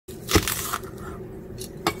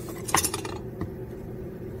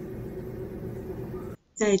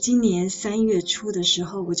在今年3月初的时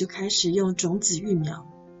候，我就开始用种子育苗。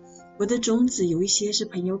我的种子有一些是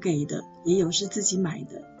朋友给的，也有是自己买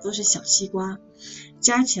的，都是小西瓜，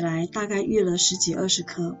加起来大概育了10几20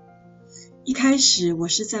颗。一开始我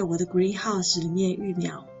是在我的 greenhouse 里面育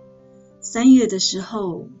苗，3月的时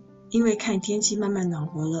候，因为看天气慢慢暖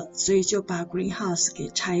和了，所以就把 greenhouse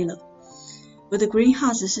给拆了。我的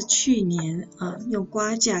greenhouse 是去年用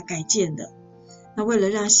瓜架改建的。那为了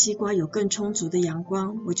让西瓜有更充足的阳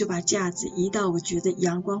光，我就把架子移到我觉得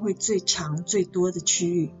阳光会最长最多的区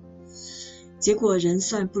域。结果人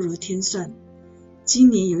算不如天算，今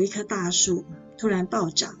年有一棵大树突然暴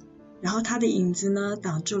涨，然后它的影子呢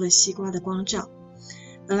挡住了西瓜的光照。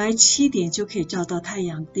本来7点就可以照到太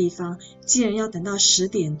阳的地方，竟然要等到10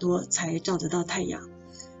点多才照得到太阳，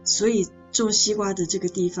所以种西瓜的这个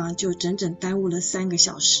地方就整整耽误了3个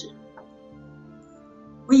小时。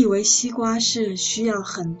我以为西瓜是需要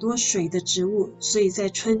很多水的植物，所以在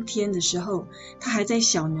春天的时候，它还在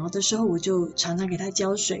小苗的时候，我就常常给它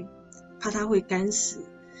浇水，怕它会干死。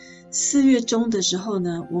4月中的时候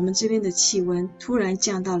呢，我们这边的气温突然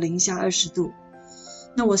降到零下20度。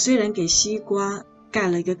那我虽然给西瓜盖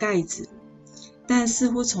了一个盖子，但似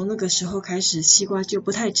乎从那个时候开始，西瓜就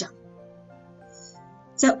不太长。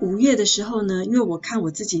在5月的时候呢，因为我看我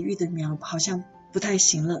自己育的苗好像不太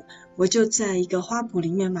行了，我就在一个花圃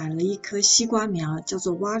里面买了一颗西瓜苗，叫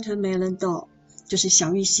做 watermelon doll， 就是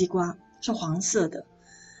小玉西瓜，是黄色的。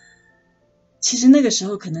其实那个时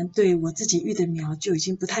候可能对我自己育的苗就已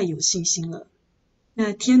经不太有信心了。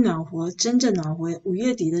那天暖和，真正暖和，5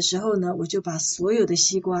月底的时候呢，我就把所有的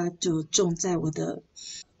西瓜就种在我的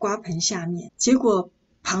瓜盆下面。结果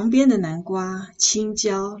旁边的南瓜、青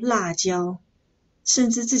椒、辣椒，甚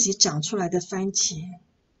至自己长出来的番茄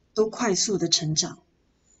都快速的成长。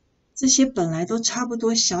这些本来都差不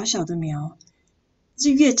多小小的苗，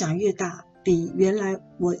是越长越大，比原来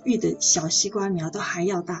我育的小西瓜苗都还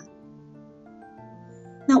要大。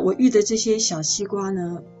那我育的这些小西瓜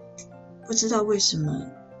呢，不知道为什么，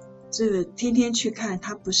这个天天去看，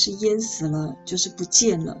它不是淹死了，就是不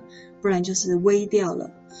见了，不然就是煨掉了。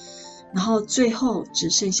然后最后只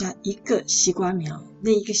剩下一个西瓜苗，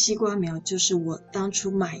那一个西瓜苗就是我当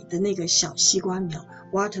初买的那个小西瓜苗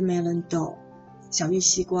watermelon doll 小玉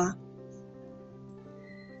西瓜。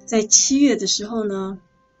在7月的时候呢，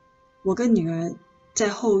我跟女儿在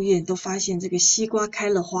后院都发现这个西瓜开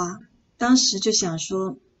了花，当时就想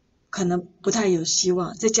说可能不太有希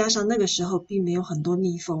望，再加上那个时候并没有很多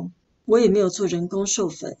蜜蜂，我也没有做人工授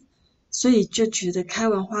粉，所以就觉得开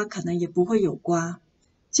完花可能也不会有瓜。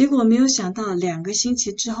结果没有想到2个星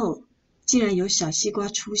期之后，竟然有小西瓜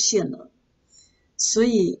出现了，所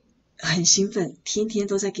以很兴奋，天天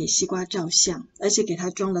都在给西瓜照相，而且给它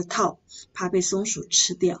装了套，怕被松鼠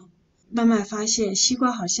吃掉。慢慢发现西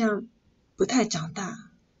瓜好像不太长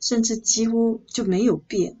大，甚至几乎就没有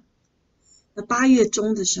变。那8月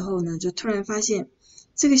中的时候呢，就突然发现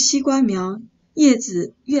这个西瓜苗叶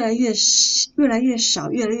子越来越少，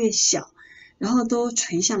越来越小，然后都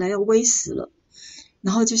垂下来要煨死了。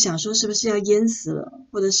然后就想说是不是要淹死了，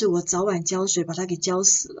或者是我早晚浇水把它给浇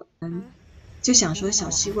死了。就想说小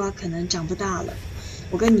西瓜可能长不大了，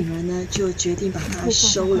我跟女儿呢就决定把它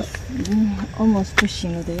收了。almost 不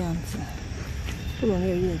行了的样子，这个没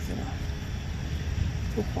有叶子了，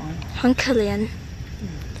不黄了，很可怜。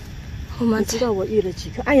你知道我育了几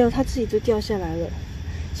颗？哎呦，它自己都掉下来了，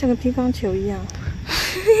像个乒乓球一样。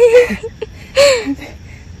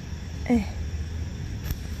哎，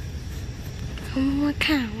我摸摸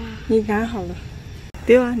看嘛。你拿好了。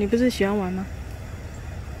对啊，你不是喜欢玩吗？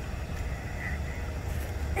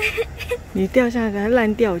你掉下来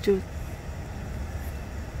烂掉就。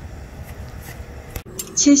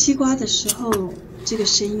切西瓜的时候，这个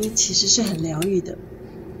声音其实是很疗愈的。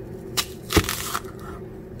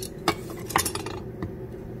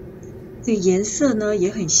这个颜色呢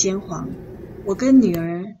也很鲜黄，我跟女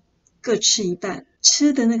儿各吃一半，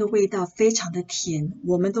吃的那个味道非常的甜，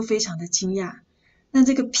我们都非常的惊讶。那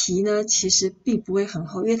这个皮呢其实并不会很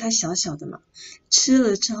厚，因为它小小的嘛，吃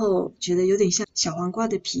了之后觉得有点像小黄瓜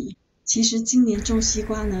的皮。其实今年种西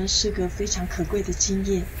瓜呢是个非常可贵的经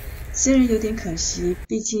验，虽然有点可惜，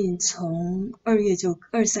毕竟从2、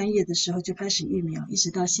3月的时候就开始育苗，一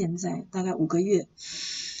直到现在大概5个月。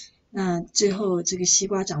那最后这个西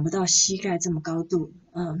瓜长不到膝盖这么高度，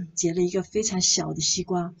结了一个非常小的西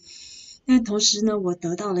瓜。但同时呢，我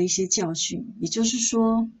得到了一些教训，也就是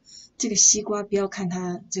说，这个西瓜不要看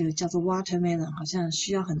它这个叫做 watermelon， 好像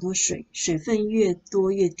需要很多水，水分越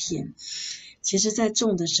多越甜。其实在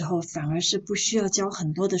种的时候反而是不需要浇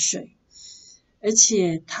很多的水，而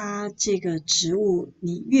且它这个植物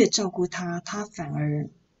你越照顾它，它反而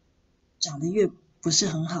长得不是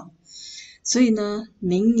很好。所以呢，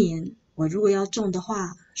明年我如果要种的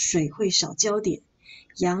话，水会少浇点，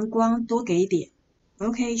阳光多给点。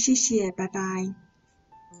OK， 谢谢，拜拜。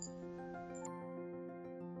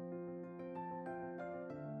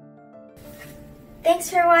Thanks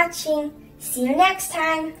for watching. See you next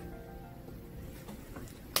time.